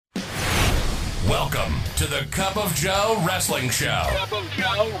Welcome to the Cup of Joe Wrestling Show. Cup of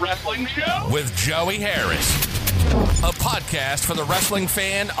Joe Wrestling Show? With Joey Harris. A podcast for the wrestling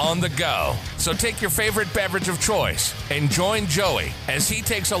fan on the go. So take your favorite beverage of choice and join Joey as he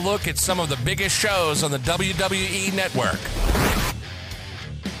takes a look at some of the biggest shows on the WWE Network.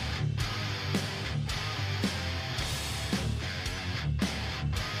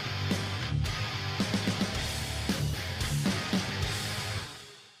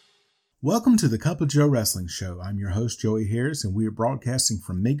 Welcome to the Cup of Joe Wrestling Show. I'm your host, Joey Harris, and we are broadcasting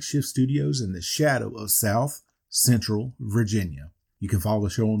from makeshift studios in the shadow of South Central Virginia. You can follow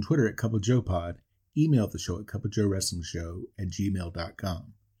the show on Twitter at Cup of Joe Pod, email the show at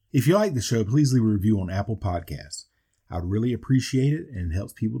cupofjoewrestlingshow@gmail.com. If you like the show, please leave a review on Apple Podcasts. I'd really appreciate it, and it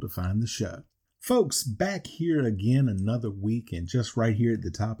helps people to find the show. Folks, back here again another week, and just right here at the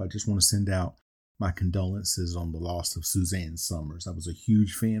top, I just want to send out my condolences on the loss of Suzanne Summers. I was a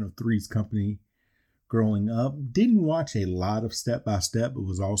huge fan of Three's Company growing up. Didn't watch a lot of Step by Step, but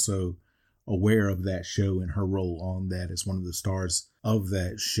was also aware of that show and her role on that as one of the stars of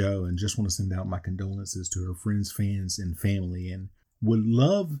that show. And just want to send out my condolences to her friends, fans, and family. And would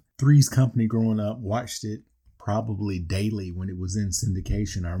love Three's Company growing up. Watched it probably daily when it was in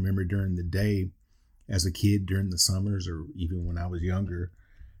syndication. I remember during the day as a kid during the summers, or even when I was younger,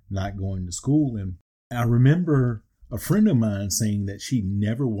 not going to school. And I remember a friend of mine saying that she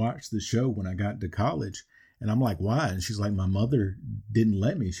never watched the show when I got to college. And I'm like, why? And she's like, my mother didn't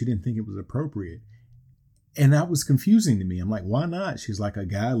let me. She didn't think it was appropriate. And that was confusing to me. I'm like, why not? She's like, a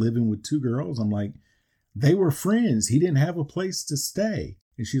guy living with two girls. I'm like, they were friends. He didn't have a place to stay.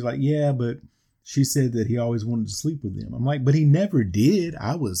 And she's like, yeah, but she said that he always wanted to sleep with them. I'm like, but he never did.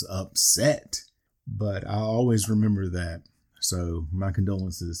 I was upset. But I always remember that. So my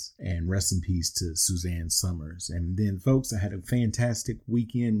condolences and rest in peace to Suzanne Summers. And then, folks, I had a fantastic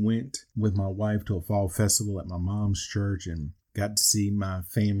weekend. Went with my wife to a fall festival at my mom's church and got to see my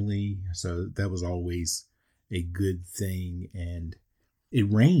family. So that was always a good thing. And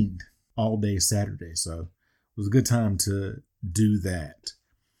it rained all day Saturday. So it was a good time to do that.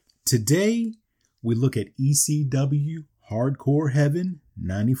 Today, we look at ECW Hardcore Heaven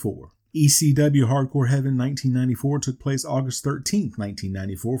 94. ECW Hardcore Heaven 1994 took place August 13th,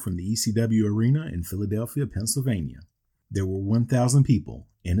 1994 from the ECW Arena in Philadelphia, Pennsylvania. There were 1,000 people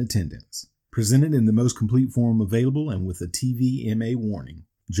in attendance. Presented in the most complete form available and with a TVMA warning,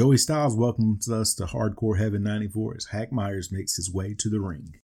 Joey Styles welcomes us to Hardcore Heaven 94 as Hack Myers makes his way to the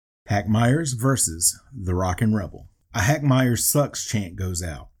ring. Hack Myers versus The Rockin' Rebel. A Hack Myers sucks chant goes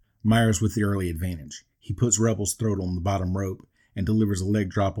out. Myers with the early advantage. He puts Rebel's throat on the bottom rope and delivers a leg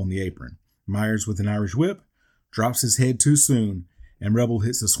drop on the apron. Myers with an Irish whip, drops his head too soon, and Rebel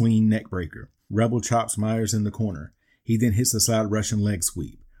hits a swinging neck breaker. Rebel chops Myers in the corner. He then hits a side Russian leg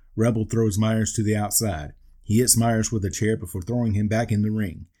sweep. Rebel throws Myers to the outside. He hits Myers with a chair before throwing him back in the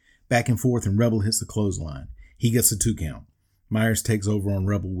ring. Back and forth, and Rebel hits the clothesline. He gets a 2 count. Myers takes over on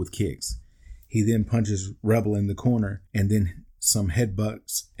Rebel with kicks. He then punches Rebel in the corner, and then some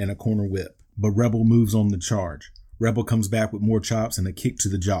headbutts and a corner whip. But Rebel moves on the charge. Rebel comes back with more chops and a kick to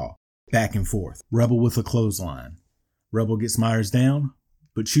the jaw. Back and forth. Rebel with a clothesline. Rebel gets Myers down,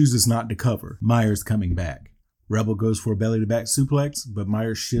 but chooses not to cover. Myers coming back. Rebel goes for a belly-to-back suplex, but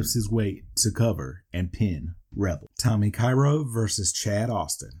Myers shifts his weight to cover and pin Rebel. Tommy Cairo versus Chad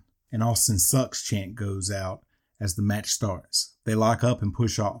Austin. An Austin sucks chant goes out as the match starts. They lock up and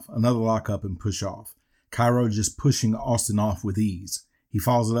push off. Another lock up and push off. Cairo just pushing Austin off with ease. He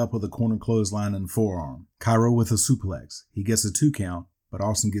follows it up with a corner clothesline and forearm. Cairo with a suplex. He gets a 2 count, but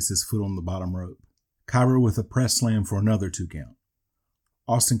Austin gets his foot on the bottom rope. Cairo with a press slam for another 2 count.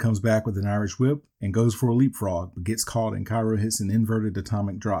 Austin comes back with an Irish whip and goes for a leapfrog, but gets caught and Cairo hits an inverted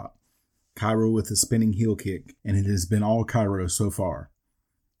atomic drop. Cairo with a spinning heel kick, and it has been all Cairo so far.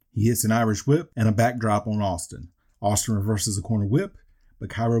 He hits an Irish whip and a backdrop on Austin. Austin reverses a corner whip, but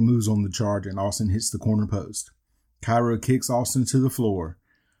Cairo moves on the charge and Austin hits the corner post. Cairo kicks Austin to the floor.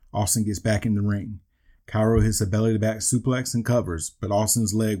 Austin gets back in the ring. Cairo hits a belly-to-back suplex and covers, but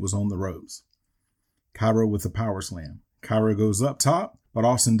Austin's leg was on the ropes. Cairo with a power slam. Cairo goes up top, but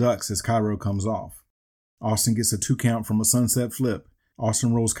Austin ducks as Cairo comes off. Austin gets a 2 count from a sunset flip.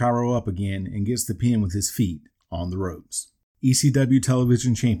 Austin rolls Cairo up again and gets the pin with his feet on the ropes. ECW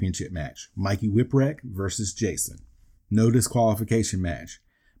Television Championship match. Mikey Whipwreck versus Jason. No disqualification match.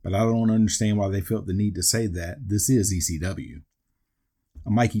 But I don't understand why they felt the need to say that. This is ECW.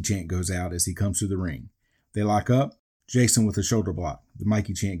 A Mikey chant goes out as he comes to the ring. They lock up. Jason with a shoulder block. The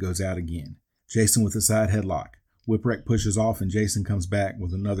Mikey chant goes out again. Jason with a side headlock. Whipwreck pushes off and Jason comes back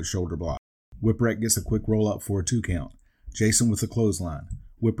with another shoulder block. Whipwreck gets a quick roll up for a 2 count. Jason with a clothesline.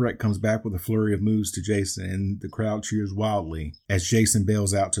 Whipwreck comes back with a flurry of moves to Jason, and the crowd cheers wildly as Jason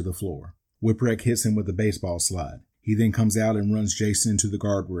bails out to the floor. Whipwreck hits him with a baseball slide. He then comes out and runs Jason into the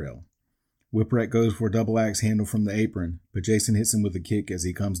guardrail. Whipwreck goes for a double axe handle from the apron, but Jason hits him with a kick as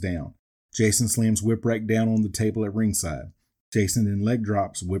he comes down. Jason slams Whipwreck down on the table at ringside. Jason then leg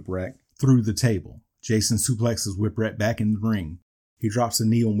drops Whipwreck through the table. Jason suplexes Whipwreck back in the ring. He drops a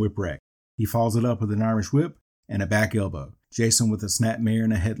knee on Whipwreck. He follows it up with an Irish whip and a back elbow. Jason with a snapmare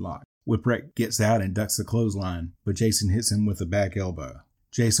and a headlock. Whipwreck gets out and ducks a clothesline, but Jason hits him with a back elbow.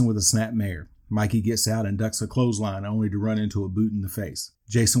 Jason with a snapmare. Mikey gets out and ducks a clothesline only to run into a boot in the face.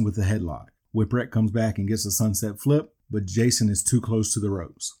 Jason with a headlock. Whipwreck comes back and gets a sunset flip, but Jason is too close to the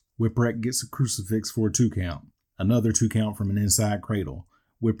ropes. Whipwreck gets a crucifix for a 2 count. Another 2 count from an inside cradle.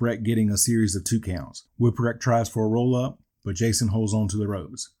 Whipwreck getting a series of 2 counts. Whipwreck tries for a roll-up, but Jason holds on to the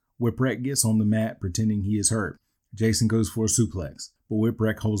ropes. Whipwreck gets on the mat pretending he is hurt. Jason goes for a suplex, but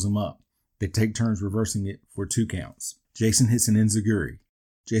Whipwreck holds him up. They take turns reversing it for 2 counts. Jason hits an enziguri.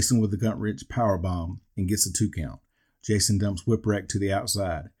 Jason with a gut-wrench powerbomb and gets a 2 count. Jason dumps Whipwreck to the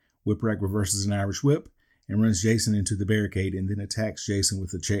outside. Whipwreck reverses an Irish whip and runs Jason into the barricade and then attacks Jason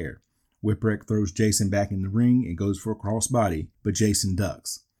with a chair. Whipwreck throws Jason back in the ring and goes for a crossbody, but Jason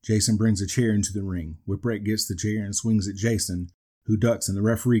ducks. Jason brings a chair into the ring. Whipwreck gets the chair and swings at Jason, who ducks, and the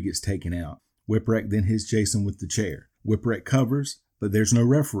referee gets taken out. Whipwreck then hits Jason with the chair. Whipwreck covers, but there's no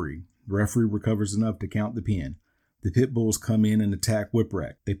referee. The referee recovers enough to count the pin. The Pit Bulls come in and attack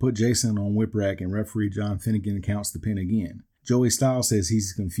Whipwreck. They put Jason on Whipwreck, and referee John Finnegan counts the pin again. Joey Styles says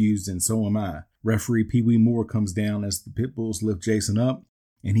he's confused, and so am I. Referee Pee Wee Moore comes down as the Pit Bulls lift Jason up,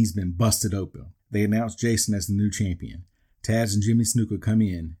 and he's been busted open. They announce Jason as the new champion. Taz and Jimmy Snuka come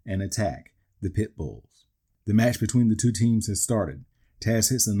in and attack the Pit Bulls. The match between the two teams has started.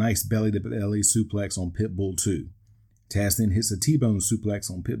 Taz hits a nice belly-to-belly suplex on Pit Bull 2. Taz then hits a T-bone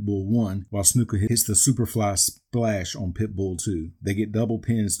suplex on Pit Bull 1, while Snuka hits the Superfly splash on Pit Bull 2. They get double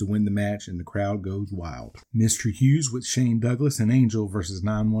pins to win the match, and the crowd goes wild. Mystery Hughes with Shane Douglas and Angel versus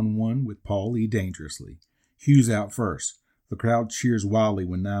 911 with Paul E. Dangerously. Hughes out first. The crowd cheers wildly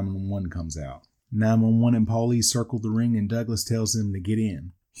when 911 comes out. 911 and Paul E. circle the ring, and Douglas tells them to get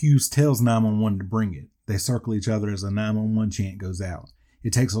in. Hughes tells 911 to bring it. They circle each other as a 911 chant goes out.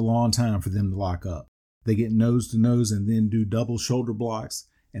 It takes a long time for them to lock up. They get nose to nose and then do double shoulder blocks,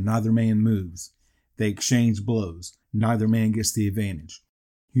 and neither man moves. They exchange blows. Neither man gets the advantage.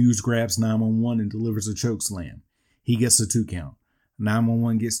 Hughes grabs 911 and delivers a choke slam. He gets a 2 count.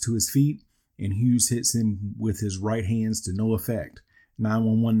 911 gets to his feet, and Hughes hits him with his right hands to no effect.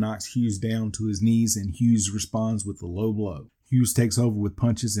 911 knocks Hughes down to his knees, and Hughes responds with a low blow. Hughes takes over with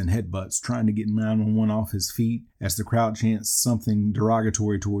punches and headbutts, trying to get 911 off his feet as the crowd chants something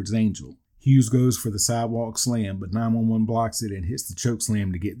derogatory towards Angel. Hughes goes for the sidewalk slam, but 911 blocks it and hits the choke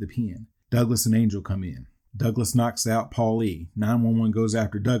slam to get the pin. Douglas and Angel come in. Douglas knocks out Paul E. 911 goes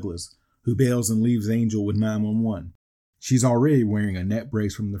after Douglas, who bails and leaves Angel with 911. She's already wearing a neck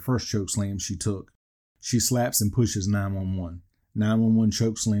brace from the first choke slam she took. She slaps and pushes 911. 911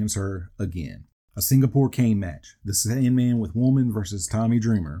 choke slams her again. A Singapore cane match. The Sandman with Woman versus Tommy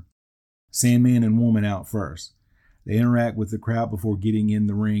Dreamer. Sandman and Woman out first. They interact with the crowd before getting in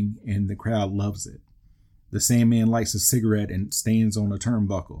the ring, and the crowd loves it. The Sandman lights a cigarette and stands on a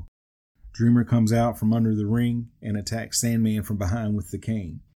turnbuckle. Dreamer comes out from under the ring and attacks Sandman from behind with the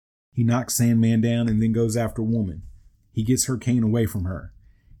cane. He knocks Sandman down and then goes after Woman. He gets her cane away from her.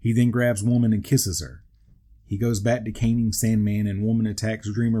 He then grabs Woman and kisses her. He goes back to caning Sandman, and Woman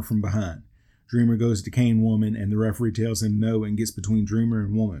attacks Dreamer from behind. Dreamer goes to cane Woman, and the referee tells him no and gets between Dreamer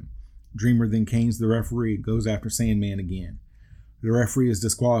and Woman. Dreamer then canes the referee and goes after Sandman again. The referee has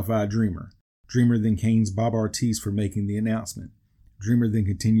disqualified Dreamer. Dreamer then canes Bob Ortiz for making the announcement. Dreamer then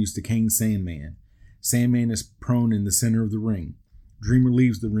continues to cane Sandman. Sandman is prone in the center of the ring. Dreamer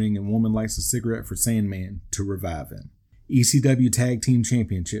leaves the ring, and Woman lights a cigarette for Sandman to revive him. ECW Tag Team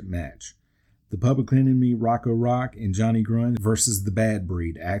Championship match. The Public Enemy Rocco Rock and Johnny Grunge versus the Bad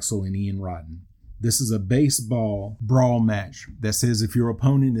Breed, Axel and Ian Rotten. This is a baseball brawl match that says if your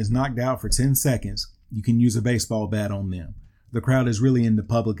opponent is knocked out for 10 seconds, you can use a baseball bat on them. The crowd is really into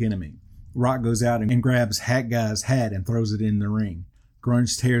Public Enemy. Rock goes out and grabs Hat Guy's hat and throws it in the ring.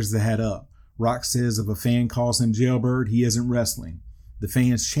 Grunge tears the hat up. Rock says if a fan calls him Jailbird, he isn't wrestling. The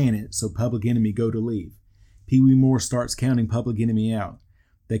fans chant it, so Public Enemy go to leave. Pee Wee Moore starts counting Public Enemy out.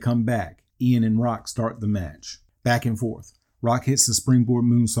 They come back. Ian and Rock start the match. Back and forth. Rock hits the springboard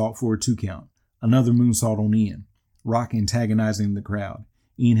moonsault for a 2 count. Another moonsault on Ian. Rock antagonizing the crowd.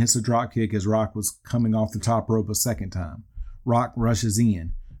 Ian hits a dropkick as Rock was coming off the top rope a second time. Rock rushes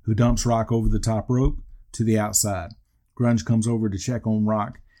Ian, who dumps Rock over the top rope to the outside. Grunge comes over to check on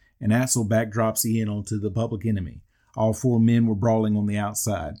Rock, and Axel backdrops Ian onto the Public Enemy. All four men were brawling on the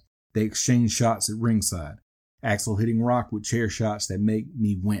outside. They exchanged shots at ringside. Axel hitting Rock with chair shots that make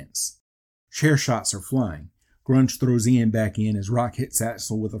me wince. Chair shots are flying. Grunge throws Ian back in as Rock hits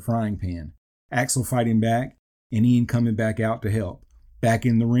Axel with a frying pan. Axel fighting back, and Ian coming back out to help. Back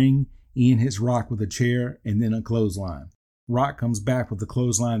in the ring, Ian hits Rock with a chair and then a clothesline. Rock comes back with a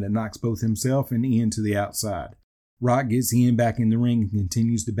clothesline that knocks both himself and Ian to the outside. Rock gets Ian back in the ring and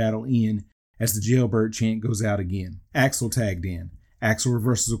continues to battle Ian as the jailbird chant goes out again. Axel tagged in. Axel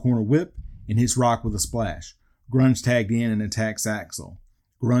reverses a corner whip and hits Rock with a splash. Grunge tagged in and attacks Axel.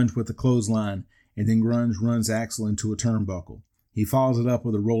 Grunge with a clothesline, and then Grunge runs Axel into a turnbuckle. He follows it up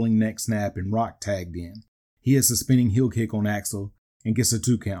with a rolling neck snap, and Rock tagged in. He hits a spinning heel kick on Axel and gets a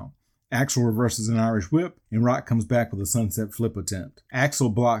 2 count. Axel reverses an Irish whip, and Rock comes back with a sunset flip attempt. Axel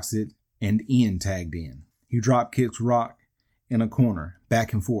blocks it, and Ian tagged in. He drop kicks Rock in a corner,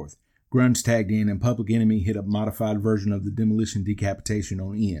 back and forth. Grunge tagged in, and Public Enemy hit a modified version of the demolition decapitation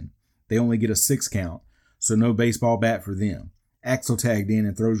on Ian. They only get a 6 count, so no baseball bat for them. Axel tagged in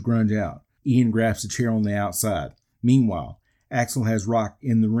and throws Grunge out. Ian grabs the chair on the outside. Meanwhile, Axel has Rock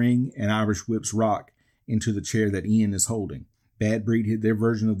in the ring and Irish whips Rock into the chair that Ian is holding. Bad Breed hit their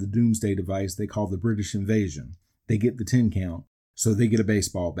version of the Doomsday device they call the British Invasion. They get the 10 count, so they get a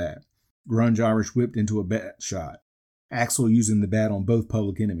baseball bat. Grunge Irish whipped into a bat shot. Axel using the bat on both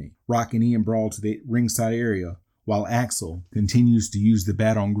Public Enemy. Rock and Ian brawl to the ringside area, while Axel continues to use the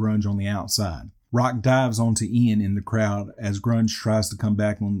bat on Grunge on the outside. Rock dives onto Ian in the crowd as Grunge tries to come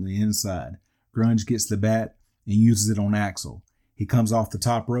back on the inside. Grunge gets the bat and uses it on Axel. He comes off the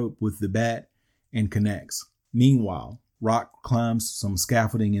top rope with the bat and connects. Meanwhile, Rock climbs some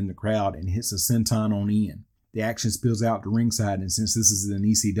scaffolding in the crowd and hits a senton on Ian. The action spills out to ringside, and since this is an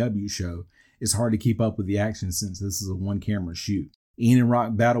ECW show, it's hard to keep up with the action since this is a one-camera shoot. Ian and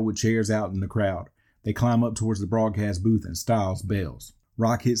Rock battle with chairs out in the crowd. They climb up towards the broadcast booth and Styles bails.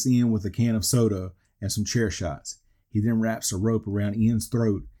 Rock hits Ian with a can of soda and some chair shots. He then wraps a rope around Ian's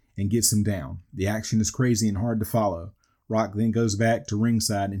throat and gets him down. The action is crazy and hard to follow. Rock then goes back to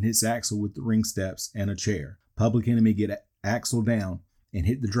ringside and hits Axel with the ring steps and a chair. Public Enemy get Axel down and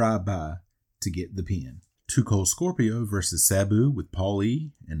hit the drive-by to get the pin. Too Cold Scorpio versus Sabu with Paul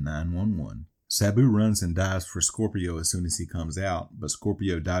E. and 911. Sabu runs and dives for Scorpio as soon as he comes out, but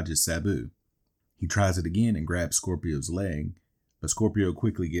Scorpio dodges Sabu. He tries it again and grabs Scorpio's leg, but Scorpio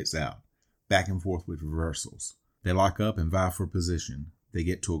quickly gets out. Back and forth with reversals. They lock up and vie for position. They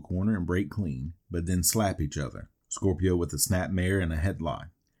get to a corner and break clean, but then slap each other. Scorpio with a snapmare and a headlock.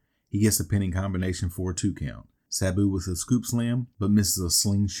 He gets a pinning combination for a 2 count. Sabu with a scoop slam, but misses a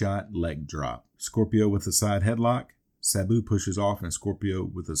slingshot leg drop. Scorpio with a side headlock. Sabu pushes off and Scorpio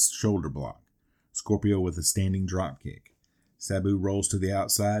with a shoulder block. Scorpio with a standing drop kick. Sabu rolls to the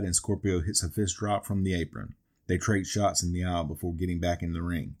outside and Scorpio hits a fist drop from the apron. They trade shots in the aisle before getting back in the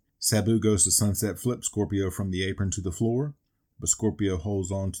ring. Sabu goes to sunset flip Scorpio from the apron to the floor, but Scorpio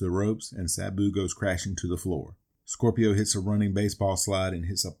holds on to the ropes and Sabu goes crashing to the floor. Scorpio hits a running baseball slide and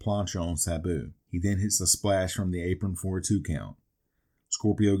hits a plancha on Sabu. He then hits a splash from the apron for a 2 count.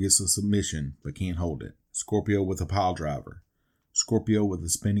 Scorpio gets a submission, but can't hold it. Scorpio with a pile driver. Scorpio with a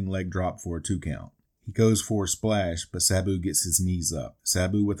spinning leg drop for a 2 count. He goes for a splash, but Sabu gets his knees up.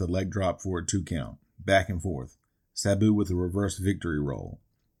 Sabu with a leg drop for a 2 count. Back and forth. Sabu with a reverse victory roll.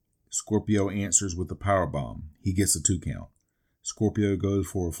 Scorpio answers with a powerbomb. He gets a 2 count. Scorpio goes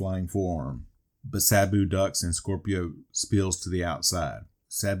for a flying forearm, but Sabu ducks and Scorpio spills to the outside.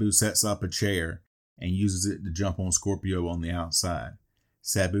 Sabu sets up a chair and uses it to jump on Scorpio on the outside.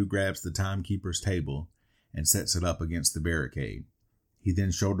 Sabu grabs the timekeeper's table and sets it up against the barricade. He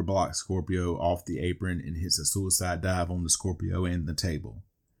then shoulder blocks Scorpio off the apron and hits a suicide dive on the Scorpio and the table.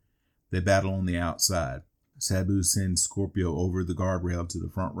 They battle on the outside. Sabu sends Scorpio over the guardrail to the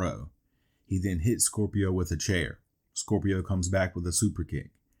front row. He then hits Scorpio with a chair. Scorpio comes back with a super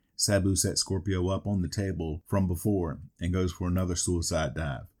kick. Sabu sets Scorpio up on the table from before and goes for another suicide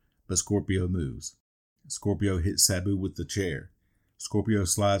dive, but Scorpio moves. Scorpio hits Sabu with the chair. Scorpio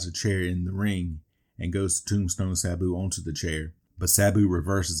slides a chair in the ring and goes to tombstone Sabu onto the chair, but Sabu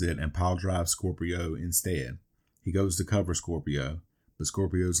reverses it and pile drives Scorpio instead. He goes to cover Scorpio, but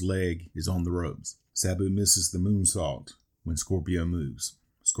Scorpio's leg is on the ropes. Sabu misses the moonsault when Scorpio moves.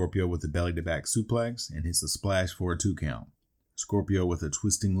 Scorpio with a belly-to-back suplex and hits a splash for a 2 count. Scorpio with a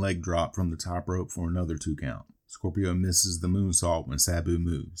twisting leg drop from the top rope for another 2 count. Scorpio misses the moonsault when Sabu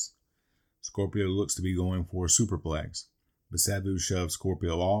moves. Scorpio looks to be going for a superplex, but Sabu shoves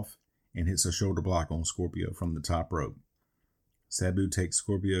Scorpio off and hits a shoulder block on Scorpio from the top rope. Sabu takes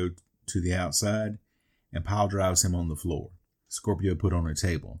Scorpio to the outside and pile drives him on the floor. Scorpio put on a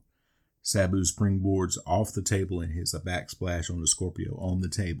table. Sabu springboards off the table and hits a backsplash on the Scorpio on the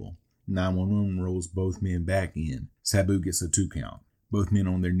table. 911 rolls both men back in. Sabu gets a 2 count. Both men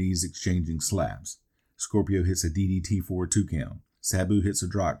on their knees exchanging slaps. Scorpio hits a DDT for a 2 count. Sabu hits a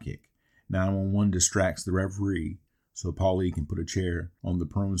drop kick. 911 distracts the referee so Paulie can put a chair on the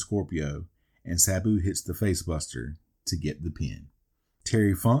prone Scorpio, and Sabu hits the facebuster to get the pin.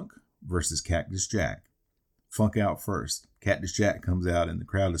 Terry Funk versus Cactus Jack. Funk out first. Cactus Jack comes out and the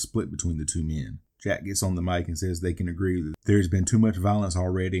crowd is split between the two men. Jack gets on the mic and says they can agree that there's been too much violence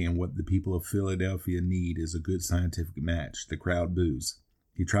already and what the people of Philadelphia need is a good scientific match. The crowd boos.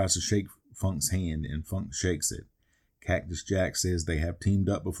 He tries to shake Funk's hand and Funk shakes it. Cactus Jack says they have teamed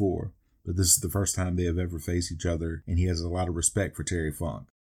up before, but this is the first time they have ever faced each other and he has a lot of respect for Terry Funk.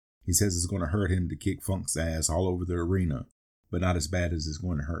 He says it's going to hurt him to kick Funk's ass all over the arena, but not as bad as it's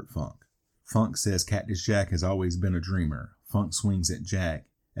going to hurt Funk. Funk says Cactus Jack has always been a dreamer. Funk swings at Jack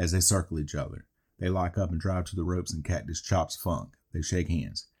as they circle each other. They lock up and drive to the ropes and Cactus chops Funk. They shake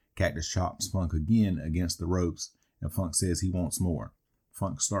hands. Cactus chops Funk again against the ropes and Funk says he wants more.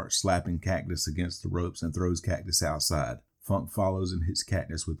 Funk starts slapping Cactus against the ropes and throws Cactus outside. Funk follows and hits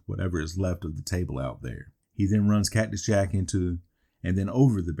Cactus with whatever is left of the table out there. He then runs Cactus Jack into and then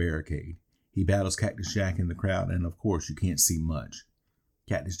over the barricade. He battles Cactus Jack in the crowd and of course you can't see much.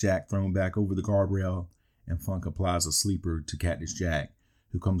 Cactus Jack thrown back over the guardrail and Funk applies a sleeper to Cactus Jack,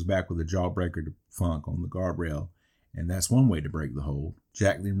 who comes back with a jawbreaker to Funk on the guardrail, and that's one way to break the hold.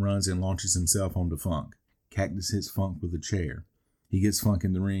 Jack then runs and launches himself onto Funk. Cactus hits Funk with a chair. He gets Funk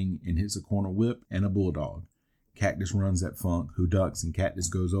in the ring and hits a corner whip and a bulldog. Cactus runs at Funk, who ducks, and Cactus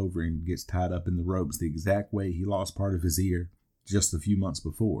goes over and gets tied up in the ropes the exact way he lost part of his ear just a few months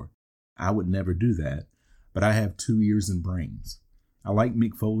before. I would never do that, but I have 2 ears and brains. I like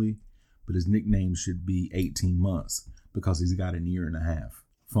Mick Foley, but his nickname should be 18 months because he's got an ear and a half.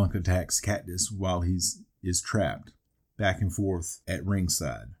 Funk attacks Cactus while he is trapped, back and forth at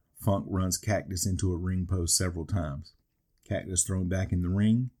ringside. Funk runs Cactus into a ring post several times. Cactus thrown back in the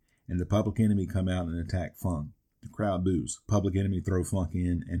ring, and the Public Enemy come out and attack Funk. The crowd boos. Public Enemy throw Funk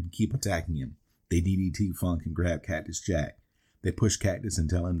in and keep attacking him. They DDT Funk and grab Cactus Jack. They push Cactus and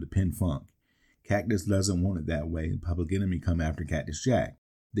tell him to pin Funk. Cactus doesn't want it that way, and Public Enemy come after Cactus Jack.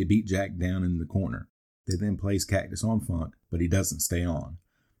 They beat Jack down in the corner. They then place Cactus on Funk, but he doesn't stay on.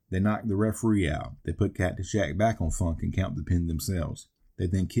 They knock the referee out. They put Cactus Jack back on Funk and count the pin themselves. They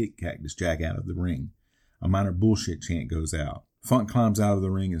then kick Cactus Jack out of the ring. A minor bullshit chant goes out. Funk climbs out of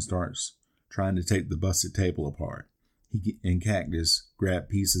the ring and starts trying to take the busted table apart. He and Cactus grab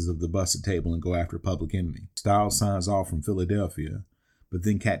pieces of the busted table and go after Public Enemy. Styles signs off from Philadelphia, but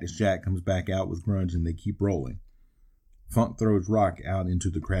then Cactus Jack comes back out with Grunge and they keep rolling. Funk throws Rock out into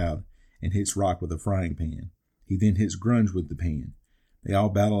the crowd and hits Rock with a frying pan. He then hits Grunge with the pan. They all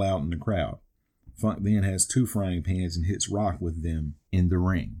battle out in the crowd. Funk then has 2 frying pans and hits Rock with them in the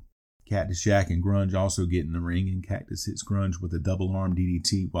ring. Cactus Jack and Grunge also get in the ring and Cactus hits Grunge with a double arm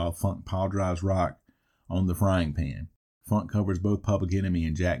DDT while Funk pile drives Rock on the frying pan. Funk covers both Public Enemy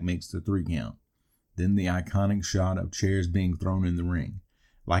and Jack makes the 3 count. Then the iconic shot of chairs being thrown in the ring.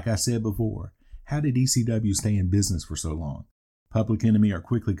 Like I said before, how did ECW stay in business for so long? Public Enemy are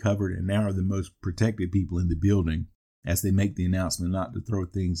quickly covered and now are the most protected people in the building as they make the announcement not to throw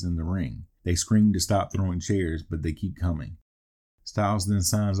things in the ring. They scream to stop throwing chairs, but they keep coming. Styles then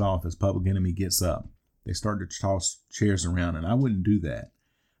signs off as Public Enemy gets up. They start to toss chairs around, and I wouldn't do that.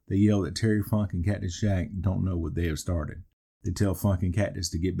 They yell that Terry Funk and Cactus Jack don't know what they have started. They tell Funk and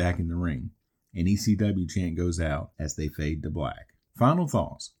Cactus to get back in the ring. An ECW chant goes out as they fade to black. Final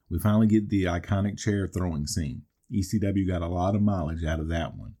thoughts. We finally get the iconic chair throwing scene. ECW got a lot of mileage out of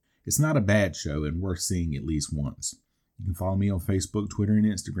that one. It's not a bad show and worth seeing at least once. You can follow me on Facebook, Twitter, and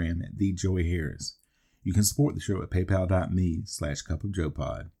Instagram at TheJoeyHarris. You can support the show at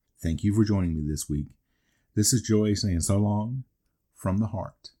paypal.me/cupofjoepod. Thank you for joining me this week. This is Joey saying so long from the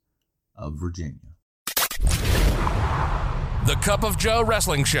heart of Virginia. The Cup of Joe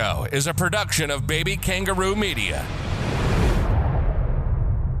Wrestling Show is a production of Baby Kangaroo Media.